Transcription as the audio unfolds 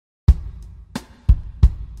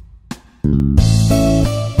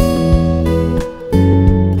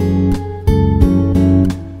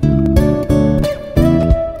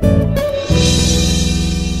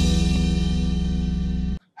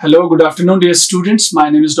Hello, good afternoon dear students. My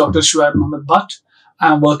name is Dr. Shuaib Mohammad Bhat.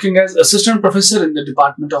 I am working as Assistant Professor in the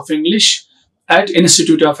Department of English at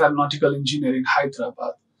Institute of Aeronautical Engineering,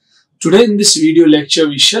 Hyderabad. Today in this video lecture,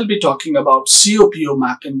 we shall be talking about COPO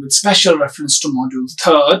mapping with special reference to Module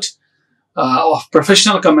 3rd of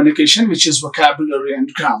Professional Communication, which is Vocabulary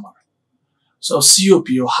and Grammar. So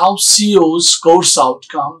COPO, how CO's course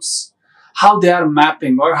outcomes, how they are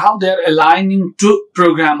mapping or how they are aligning to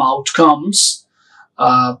program outcomes.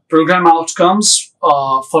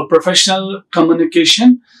 For professional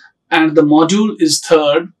communication, and the module is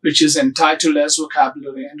 3rd, which is entitled as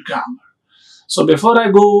Vocabulary and Grammar. So before I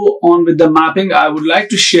go on with the mapping, I would like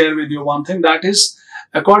to share with you one thing, that is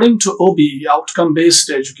according to OBE, outcome based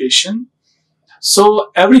education. So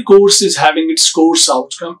every course is having its course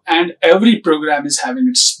outcome and every program is having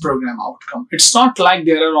its program outcome. It's not like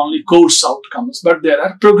there are only course outcomes, but there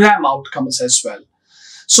are program outcomes as well.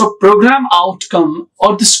 So program outcome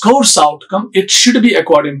or this course outcome, it should be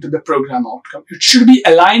according to the program outcome. It should be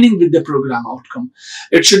aligning with the program outcome.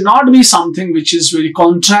 It should not be something which is very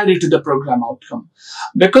contrary to the program outcome.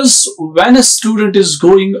 Because when a student is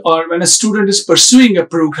going or when a student is pursuing a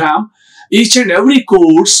program, each and every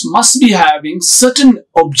course must be having certain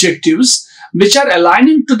objectives which are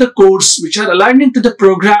aligning to the course, which are aligning to the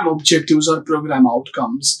program objectives or program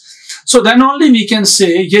outcomes. So then only we can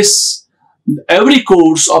say, yes, every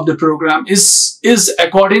course of the program is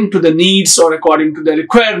according to the needs or according to the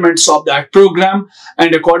requirements of that program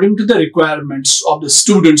and according to the requirements of the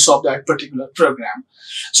students of that particular program.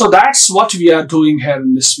 So that's what we are doing here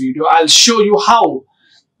in this video. I'll show you how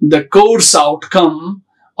the course outcome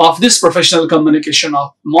of this professional communication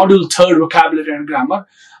of Module 3rd Vocabulary and Grammar,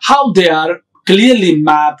 how they are clearly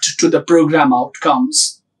mapped to the program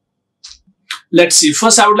outcomes. Let's see.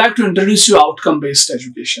 First, I would like to introduce you outcome-based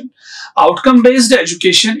education. Outcome-based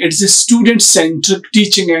education, it's a student-centric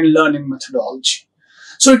teaching and learning methodology.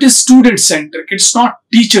 So it is student-centric. It's not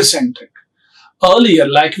teacher-centric. Earlier,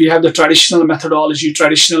 like we have the traditional methodology,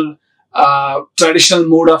 traditional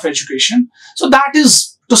mode of education. So that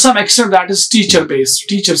is, to some extent, that is teacher-based,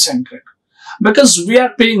 teacher-centric. Because we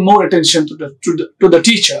are paying more attention to the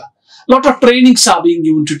teacher. A lot of trainings are being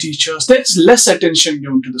given to teachers. There's less attention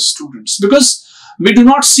given to the students because we do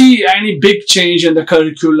not see any big change in the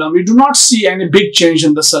curriculum. We do not see any big change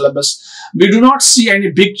in the syllabus. We do not see any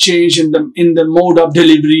big change in the mode of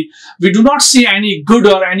delivery. We do not see any good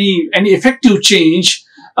or any effective change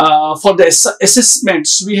for the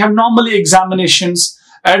assessments. We have normally examinations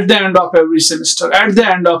at the end of every semester, at the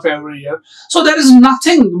end of every year. So there is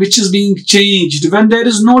nothing which is being changed. When there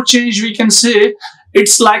is no change, we can say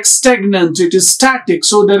it's like stagnant, it is static.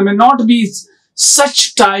 So there may not be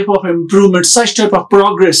such type of improvement, such type of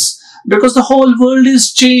progress, because the whole world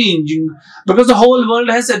is changing, because the whole world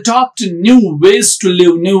has adopted new ways to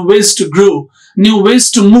live, new ways to grow, new ways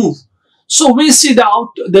to move. So we see the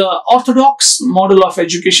orthodox model of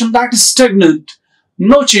education that is stagnant.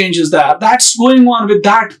 No changes there. That's going on with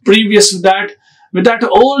that previous, with that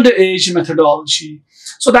old age methodology.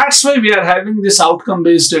 So that's why we are having this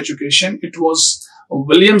outcome-based education. It was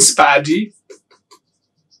William Spady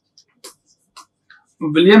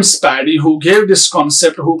who gave this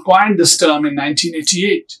concept, who coined this term in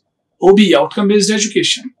 1988. OBE, outcome-based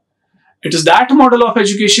education. It is that model of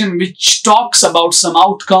education which talks about some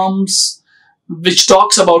outcomes, which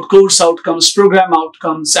talks about course outcomes, program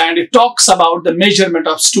outcomes, and it talks about the measurement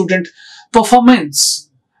of student performance,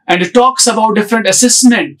 and it talks about different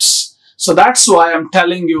assessments. So that's why I'm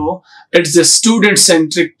telling you it's a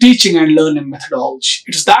student-centric teaching and learning methodology.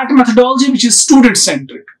 It's that methodology which is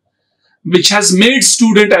student-centric, which has made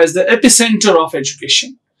student as the epicenter of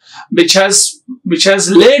education, which has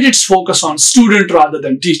laid its focus on student rather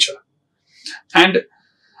than teacher. And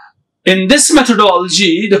in this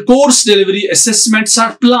methodology, the course delivery assessments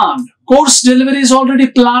are planned. Course delivery is already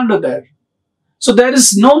planned there. So there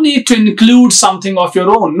is no need to include something of your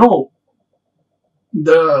own. No.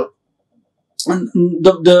 The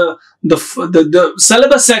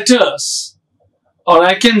syllabus setters, or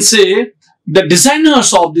I can say the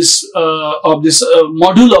designers of this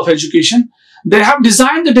module of education, they have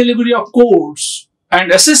designed the delivery of course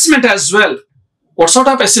and assessment as well. What sort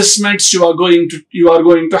of assessments you are going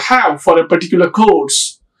to have for a particular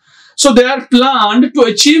course. So they are planned to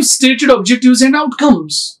achieve stated objectives and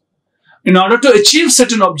outcomes. In order to achieve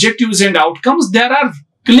certain objectives and outcomes, there are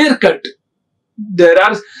clear-cut. There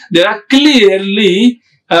are clearly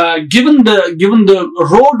given the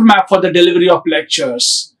roadmap for the delivery of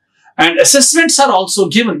lectures, and assessments are also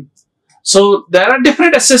given. So there are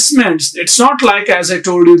different assessments. It's not like, as I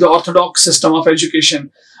told you, the orthodox system of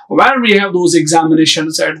education where we have those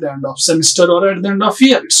examinations at the end of semester or at the end of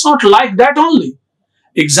year. It's not like that only.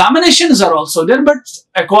 Examinations are also there, but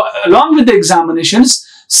along with the examinations,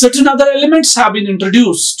 certain other elements have been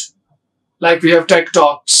introduced. Like we have tech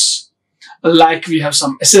talks, like we have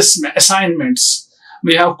some assignments,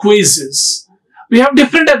 we have quizzes, we have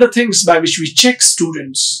different other things by which we check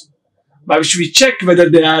students, by which we check whether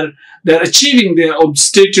they are achieving their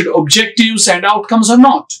stated objectives and outcomes or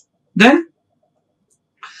not. Then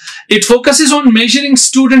it focuses on measuring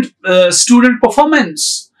student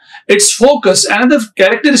performance. Its focus, another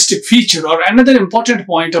characteristic feature or another important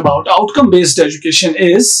point about outcome-based education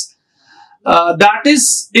is that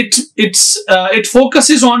is it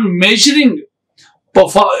focuses on measuring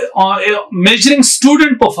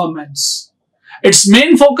student performance. Its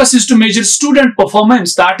main focus is to measure student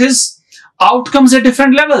performance, that is outcomes at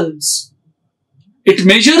different levels. It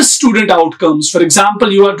measures student outcomes. For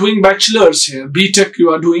example, you are doing bachelor's here, BTech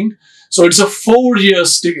you are doing, so it's a 4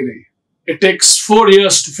 years degree. It takes 4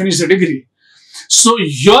 years to finish the degree. So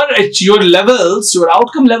your levels, your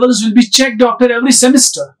outcome levels will be checked after every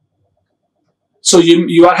semester. So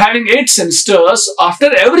you are having 8 semesters.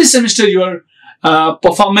 After every semester, your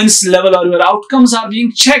performance level or your outcomes are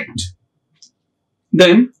being checked.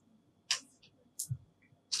 Then,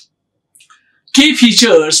 key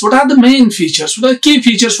features. What are the main features? What are the key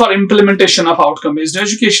features for implementation of outcome-based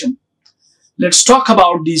education? Let's talk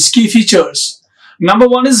about these key features. Number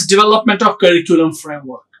one is development of curriculum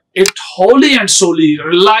framework. It wholly and solely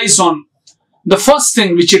relies on the first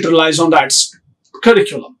thing which it relies on, that's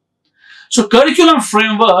curriculum. So curriculum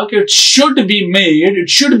framework, it should be made, it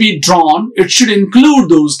should be drawn, it should include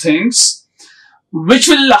those things which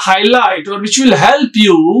will highlight or which will help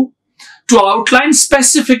you to outline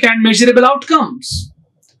specific and measurable outcomes.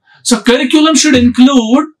 So curriculum should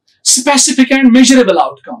include specific and measurable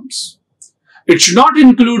outcomes. It should not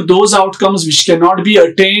include those outcomes which cannot be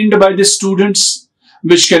attained by the students,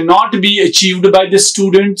 which cannot be achieved by the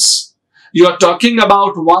students. You are talking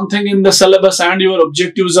about one thing in the syllabus and your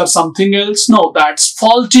objectives are something else. No, that's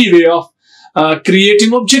faulty way of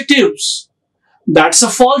creating objectives. That's a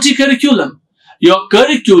faulty curriculum. Your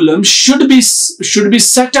curriculum should be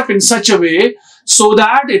set up in such a way so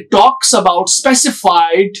that it talks about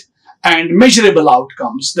specified and measurable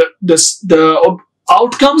outcomes. The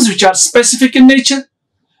outcomes which are specific in nature.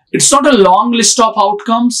 It's not a long list of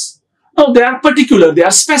outcomes. No, they are particular, they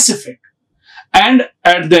are specific. And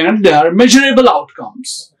at the end, they are measurable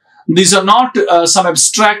outcomes. These are not some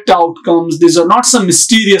abstract outcomes. These are not some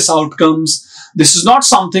mysterious outcomes. This is not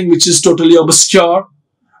something which is totally obscure.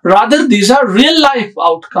 Rather, these are real life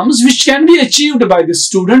outcomes which can be achieved by the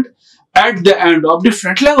student at the end of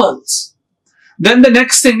different levels. Then the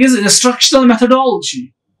next thing is instructional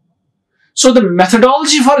methodology. So the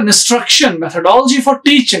methodology for instruction, methodology for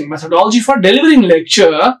teaching, methodology for delivering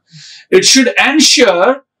lecture, it should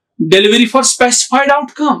ensure delivery for specified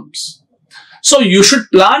outcomes. So you should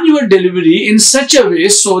plan your delivery in such a way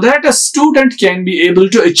so that a student can be able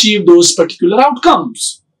to achieve those particular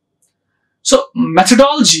outcomes. So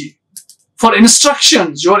methodology for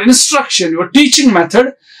instructions, your teaching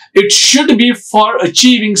method, it should be for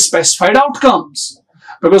achieving specified outcomes.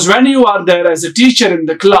 Because when you are there as a teacher in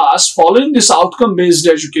the class following this outcome-based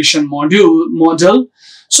education model,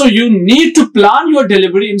 so you need to plan your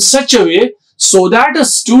delivery in such a way so that a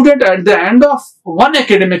student at the end of one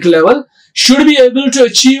academic level should be able to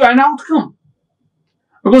achieve an outcome.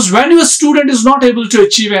 Because when your student is not able to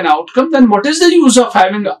achieve an outcome, then what is the use of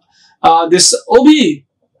having this OBE,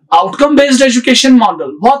 outcome-based education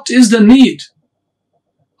model? What is the need?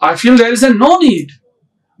 I feel there is no need.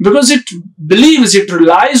 Because it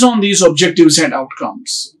relies on these objectives and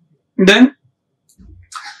outcomes. Then,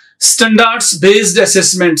 standards-based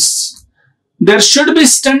assessments. There should be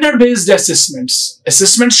standard-based assessments.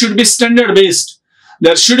 Assessments should be standard-based.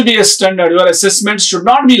 There should be a standard. Your assessments should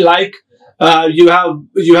not be like you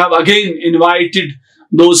have again invited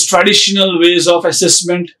those traditional ways of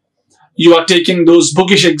assessment. You are taking those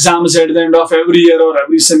bookish exams at the end of every year or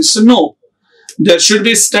every semester. No. There should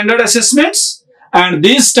be standard assessments. And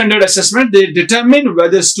these standard assessments, they determine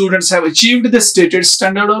whether students have achieved the stated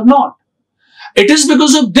standard or not. It is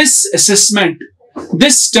because of this assessment,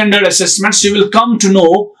 this standard assessments, you will come to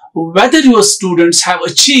know whether your students have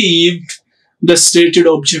achieved the stated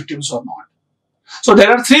objectives or not. So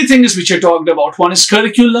there are 3 things which I talked about. One is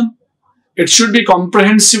curriculum. It should be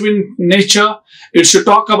comprehensive in nature. It should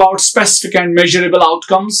talk about specific and measurable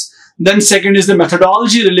outcomes. Then second is the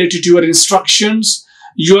methodology related to your instructions.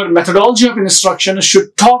 Your methodology of instruction should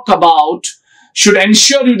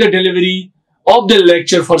ensure you the delivery of the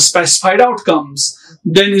lecture for specified outcomes.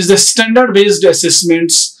 Then is the standard-based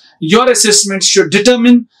assessments. your assessment should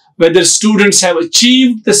determine whether students have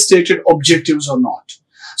achieved the stated objectives or not.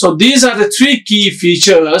 So these are the 3 key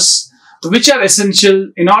features which are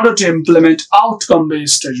essential in order to implement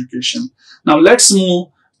outcome-based education. Now let's move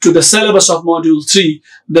to the syllabus of Module 3.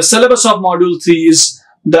 The syllabus of Module 3 is,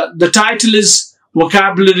 the title is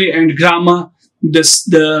Vocabulary and Grammar.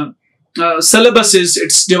 The syllabus is,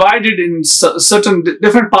 it's divided in certain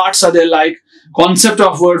different parts are there, like concept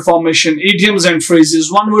of word formation, idioms and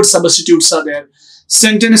phrases, one-word substitutes are there,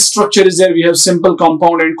 sentence structure is there, we have simple,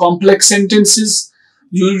 compound and complex sentences,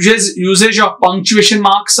 usage of punctuation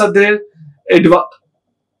marks are there,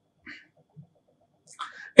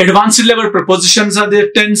 advanced level prepositions are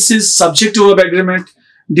there, tenses, subject to verb agreement,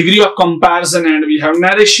 degree of comparison, and we have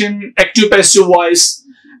narration, active passive voice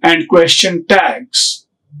and question tags.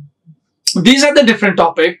 These are the different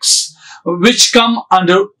topics which come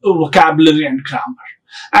under vocabulary and grammar.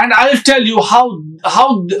 And I'll tell you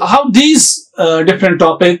how these different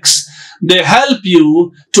topics, they help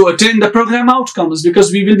you to attain the program outcomes,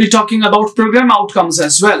 because we will be talking about program outcomes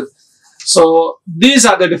as well. So these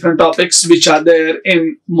are the different topics which are there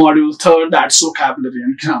in Module 3, that's vocabulary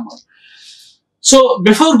and grammar. So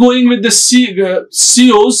before going with the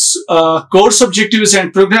CO's course objectives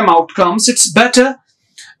and program outcomes, it's better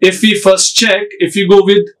if we first check, if you go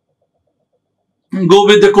with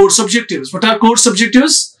the course objectives. What are course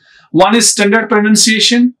objectives? One is standard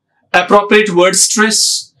pronunciation, appropriate word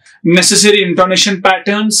stress, necessary intonation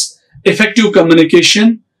patterns, effective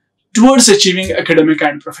communication towards achieving academic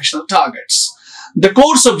and professional targets. The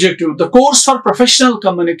course objective, the course for professional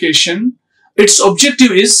communication, its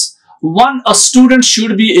objective is, 1, a student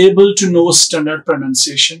should be able to know standard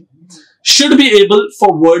pronunciation, should be able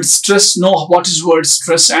for word stress, know what is word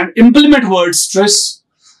stress and implement word stress,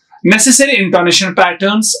 necessary intonation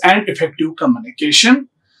patterns and effective communication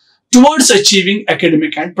towards achieving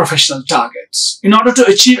academic and professional targets. In order to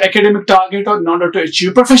achieve academic target or in order to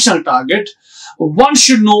achieve professional target, one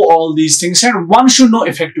should know all these things and one should know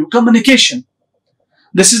effective communication.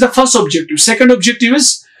 This is the first objective. Second objective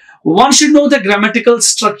is, one should know the grammatical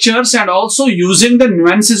structures and also using the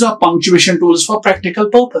nuances of punctuation tools for practical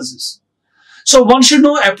purposes. So one should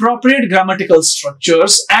know appropriate grammatical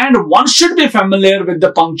structures and one should be familiar with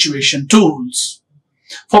the punctuation tools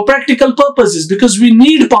for practical purposes, because we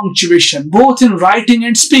need punctuation both in writing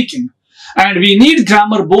and speaking, and we need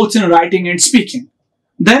grammar both in writing and speaking.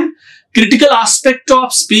 Then critical aspect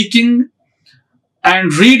of speaking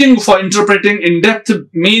and reading for interpreting in-depth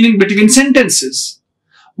meaning between sentences.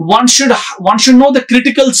 One should know the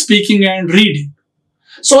critical speaking and reading,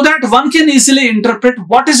 so that one can easily interpret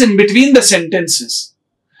what is in between the sentences.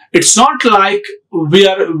 It's not like we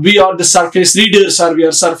are the surface readers or we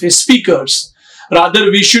are surface speakers.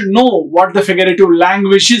 Rather, we should know what the figurative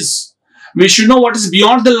language is. We should know what is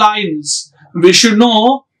beyond the lines. We should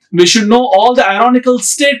know all the aeronautical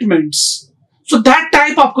statements. So that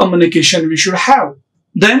type of communication we should have.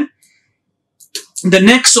 Then the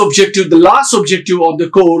next objective, the last objective of the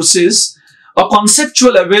course is a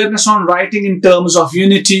conceptual awareness on writing in terms of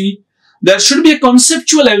unity. There should be a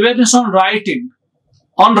conceptual awareness on writing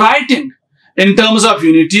in terms of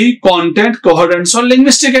unity, content, coherence, or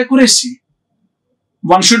linguistic accuracy.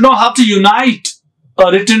 One should know how to unite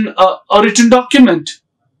a written document,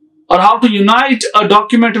 or how to unite a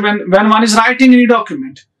document when one is writing any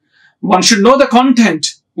document. One should know the content,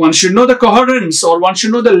 one should know the coherence, or one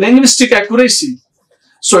should know the linguistic accuracy.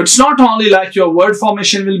 So it's not only like your word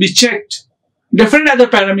formation will be checked. Different other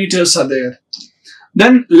parameters are there.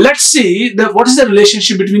 Then let's see what is the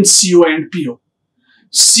relationship between CO and PO.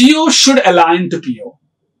 CO should align to PO,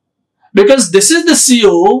 because this is the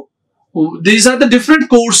CO. These are the different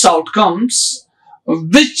course outcomes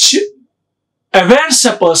which awares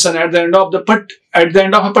a person at the end of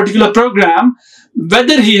a particular program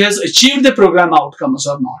whether he has achieved the program outcomes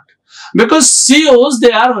or not. Because COs,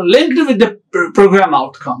 they are linked with the program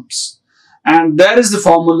outcomes, and there is the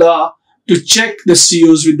formula to check the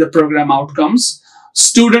COs with the program outcomes.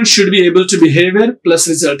 Students should be able to behavior plus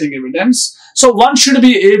resulting evidence. So one should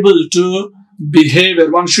be able to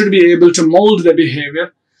behavior, one should be able to mold the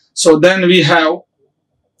behavior. So then we have,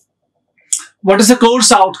 what is the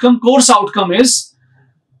course outcome? Course outcome is,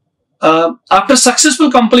 after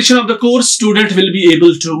successful completion of the course, student will be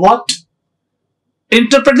able to what?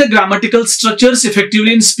 Interpret the grammatical structures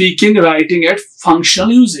effectively in speaking, writing, and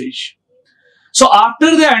functional usage. So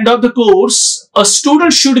after the end of the course, a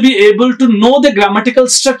student should be able to know the grammatical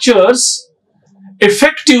structures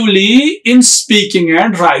effectively in speaking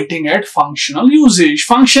and writing at functional usage.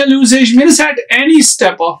 Functional usage means at any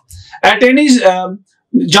step of, at any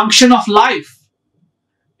junction of life.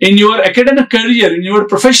 in your academic career, in your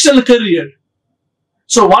professional career.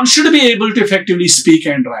 So one should be able to effectively speak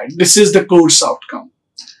and write. This is the course outcome.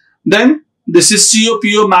 Then this is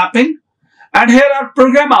COPO mapping. And here are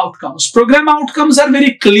program outcomes. Program outcomes are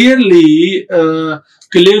very clearly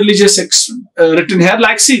just written here.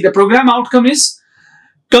 Like, see, the program outcome is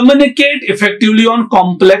communicate effectively on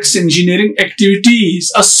complex engineering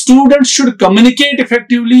activities. A student should communicate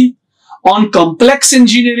effectively on complex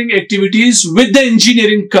engineering activities with the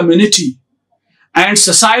engineering community and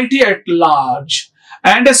society at large.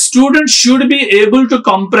 And a student should be able to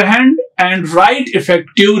comprehend and write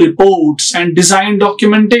effective reports and design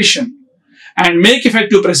documentation and make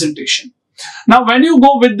effective presentation. Now, when you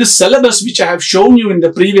go with the syllabus, which I have shown you in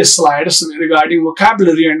the previous slides regarding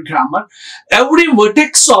vocabulary and grammar, every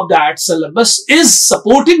vertex of that syllabus is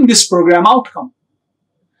supporting this program outcome.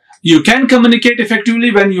 You can communicate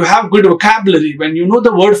effectively when you have good vocabulary, when you know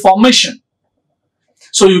the word formation.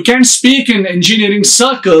 So you can speak in engineering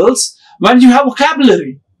circles when you have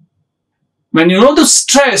vocabulary. When you know the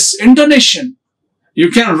stress, intonation,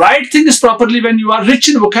 you can write things properly when you are rich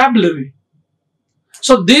in vocabulary.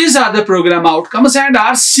 So these are the program outcomes, and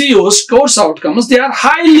our COs, course outcomes, they are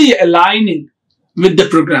highly aligning with the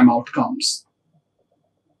program outcomes.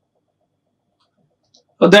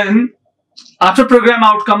 Then after program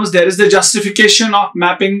outcomes, there is the justification of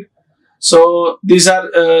mapping. So these are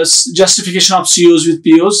justification of COs with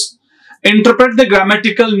POs. Interpret the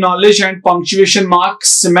grammatical knowledge and punctuation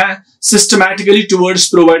marks systematically towards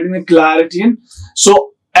providing clarity.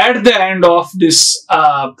 So at the end of this,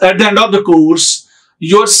 at the end of the course,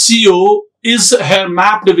 your CO is here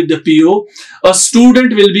mapped with the PO. A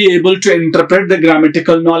student will be able to interpret the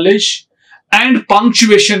grammatical knowledge and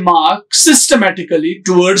punctuation marks systematically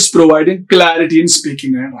towards providing clarity in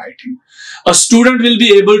speaking and writing. A student will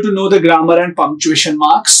be able to know the grammar and punctuation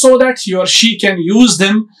marks so that he or she can use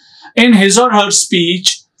them in his or her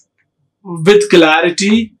speech with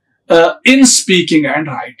clarity in speaking and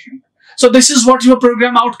writing. So this is what your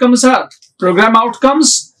program outcomes are. Program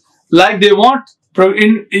outcomes, like they want,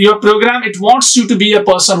 in your program, it wants you to be a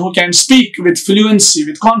person who can speak with fluency,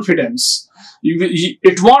 with confidence.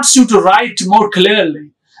 It wants you to write more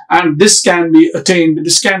clearly, and this can be attained,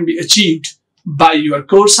 this can be achieved by your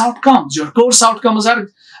course outcomes. Your course outcomes are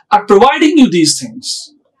providing you these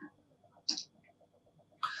things.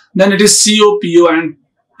 Then it is CO, PO and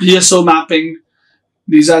PSO mapping.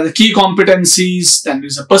 These are the key competencies. Then there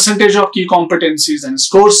is a percentage of key competencies, and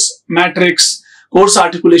course matrix, course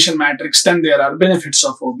articulation matrix. Then there are benefits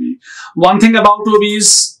of OBE. One thing about OBE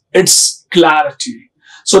is its clarity.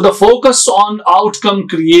 So the focus on outcome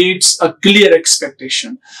creates a clear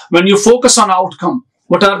expectation. When you focus on outcome,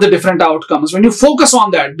 what are the different outcomes? When you focus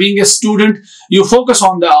on that, being a student, you focus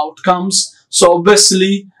on the outcomes. So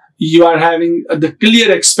obviously, you are having the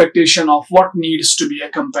clear expectation of what needs to be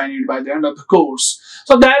accompanied by the end of the course.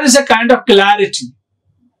 So there is a kind of clarity.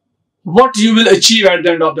 What you will achieve at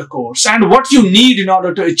the end of the course and what you need in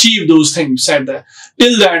order to achieve those things till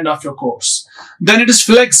the end of your course. Then it is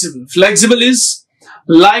flexible. Flexible is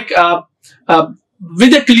like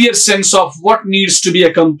with a clear sense of what needs to be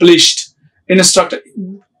accomplished. Instructor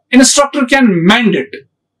can mend it.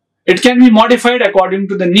 It can be modified according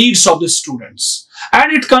to the needs of the students.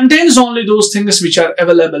 And it contains only those things which are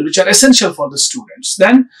available, which are essential for the students.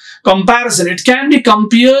 Then comparison. It can be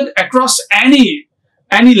compared across any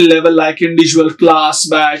level, like individual, class,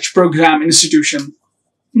 batch, program, institution.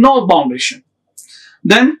 No foundation.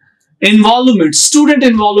 Then involvement. Student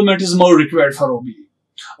involvement is more required for OBE.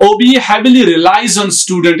 OBE heavily relies on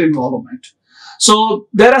student involvement. So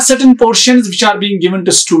there are certain portions which are being given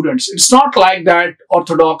to students. It's not like that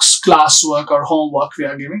orthodox classwork or homework we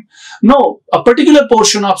are giving. No, a particular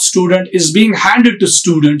portion of student is being handed to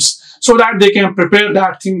students so that they can prepare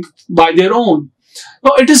that thing by their own.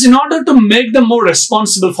 So it is in order to make them more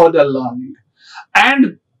responsible for their learning.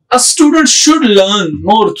 And a student should learn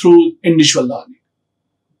more through individual learning.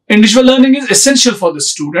 Individual learning is essential for the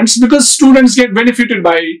students because students get benefited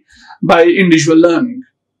by individual learning.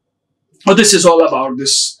 So this is all about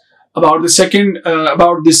this, about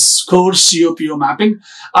this course COPO mapping.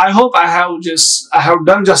 I hope I have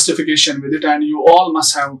done justification with it, and you all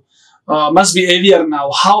must be aware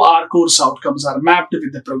now how our course outcomes are mapped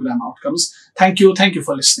with the program outcomes. Thank you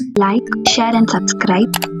for listening. Like, share and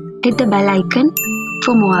subscribe. Hit the bell icon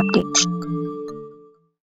for more updates.